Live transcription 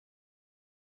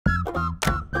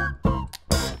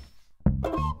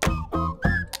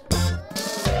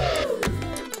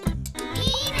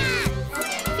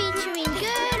Featuring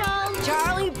good old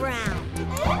Charlie Brown.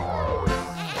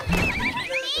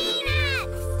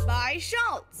 Peanuts! By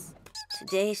Schultz.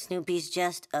 Today, Snoopy's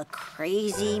just a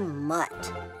crazy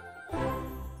mutt.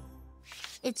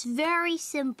 It's very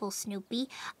simple, Snoopy.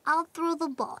 I'll throw the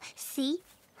ball. See?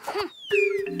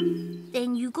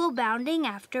 Then you go bounding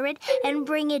after it and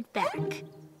bring it back.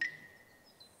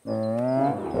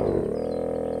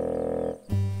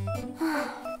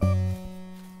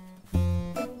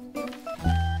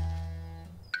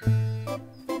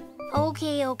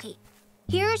 Okay.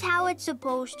 Here's how it's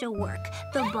supposed to work.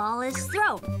 The ball is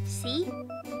thrown, see?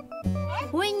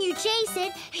 When you chase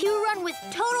it, you run with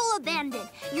total abandon.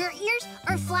 Your ears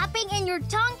are flapping and your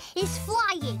tongue is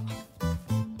flying.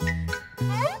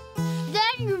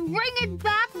 Then you bring it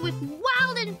back with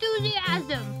wild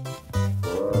enthusiasm.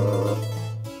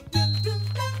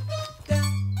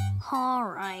 All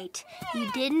right, you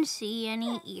didn't see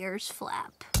any ears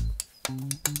flap.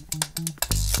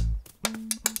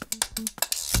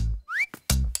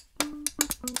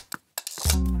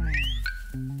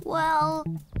 Well,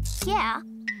 yeah,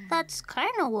 that's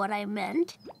kind of what I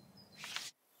meant.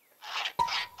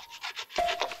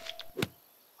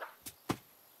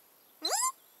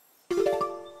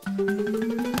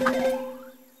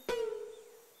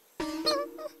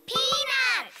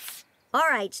 Peanuts! All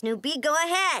right, Snoopy, go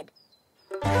ahead.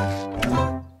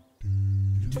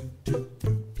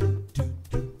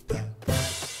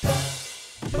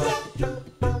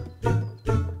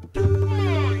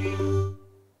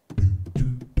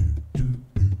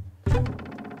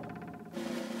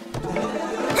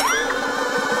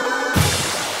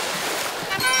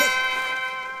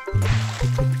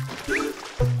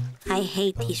 I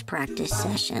hate these practice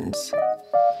sessions.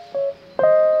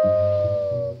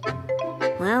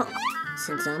 Well,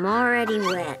 since I'm already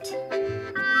wet.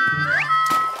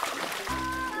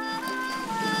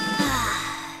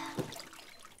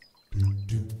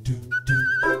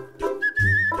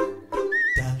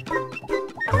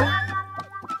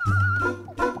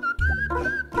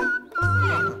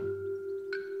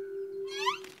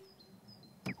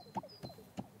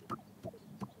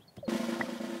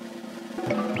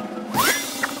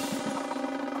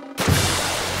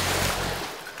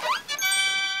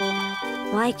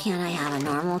 Why can't I have a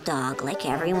normal dog like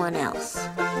everyone else?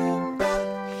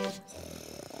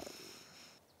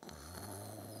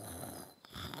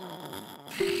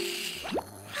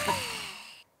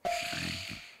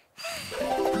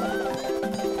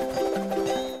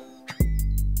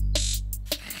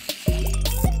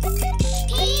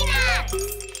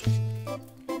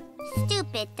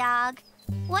 Stupid dog.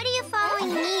 What are you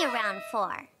following me around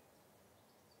for?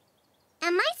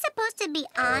 Am I supposed to be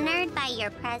honored by your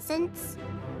presence?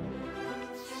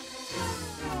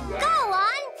 Go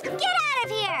on! Get out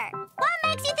of here! What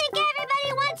makes you think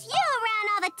everybody wants you around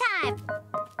all the time?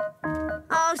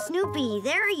 Oh, Snoopy,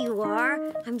 there you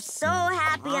are. I'm so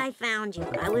happy I found you.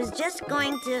 I was just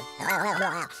going to...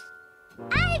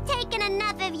 I've taken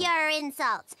enough of your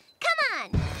insults. Come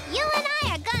on! You and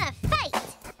I are gonna fight!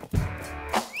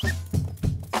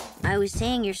 I was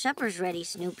saying your supper's ready,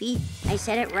 Snoopy. I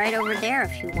set it right over there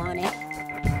if you want it.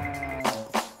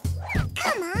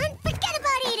 Come on, forget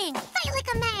about eating. Fight like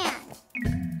a man.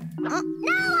 No,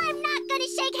 I'm not gonna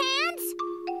shake hands.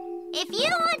 If you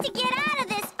want to get out of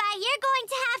this fight, you're going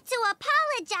to have to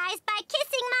apologize by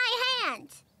kissing my hand.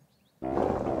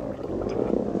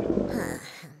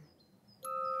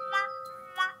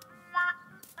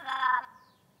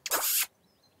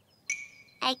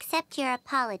 I accept your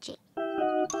apology.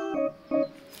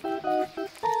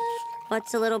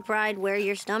 What's a little pride where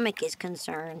your stomach is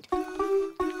concerned?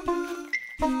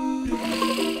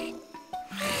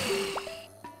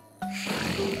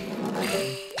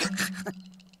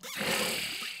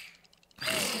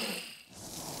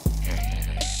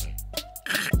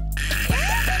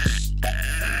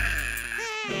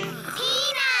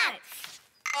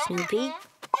 Snoopy,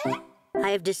 I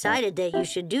have decided that you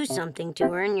should do something to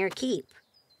earn your keep.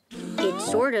 It's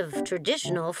sort of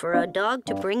traditional for a dog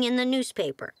to bring in the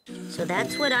newspaper, so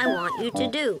that's what I want you to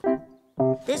do.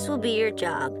 This will be your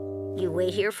job. You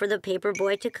wait here for the paper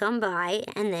boy to come by,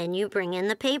 and then you bring in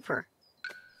the paper.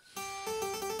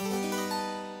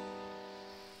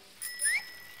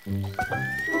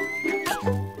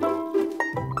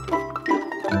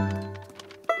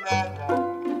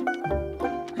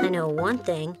 I know one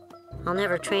thing. I'll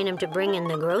never train him to bring in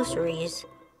the groceries.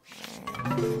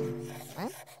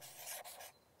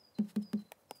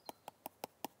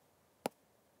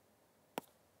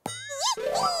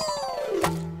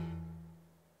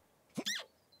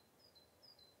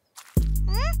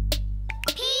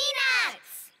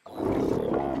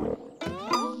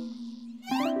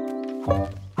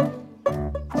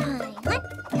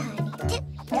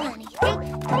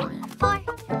 34.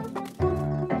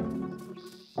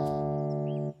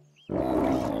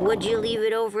 What'd you leave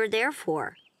it over there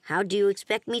for? How do you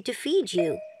expect me to feed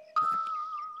you?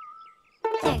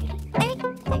 33,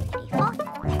 34,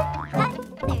 35,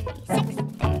 36, 30.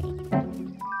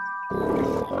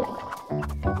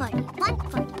 41,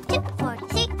 42,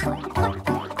 43,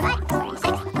 44, 45,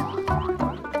 46.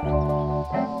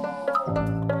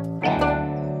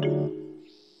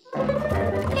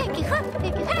 54,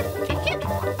 55, 56,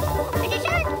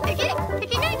 57, 58,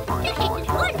 59, 60,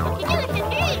 61, 62,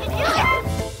 63, 64.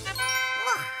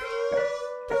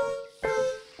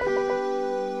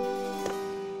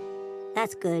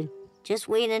 That's good. Just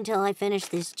wait until I finish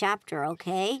this chapter,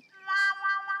 okay?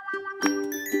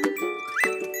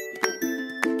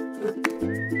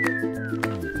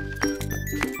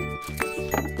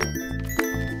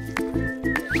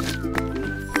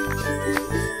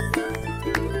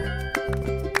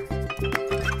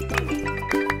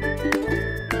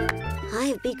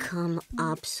 I've become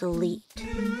obsolete.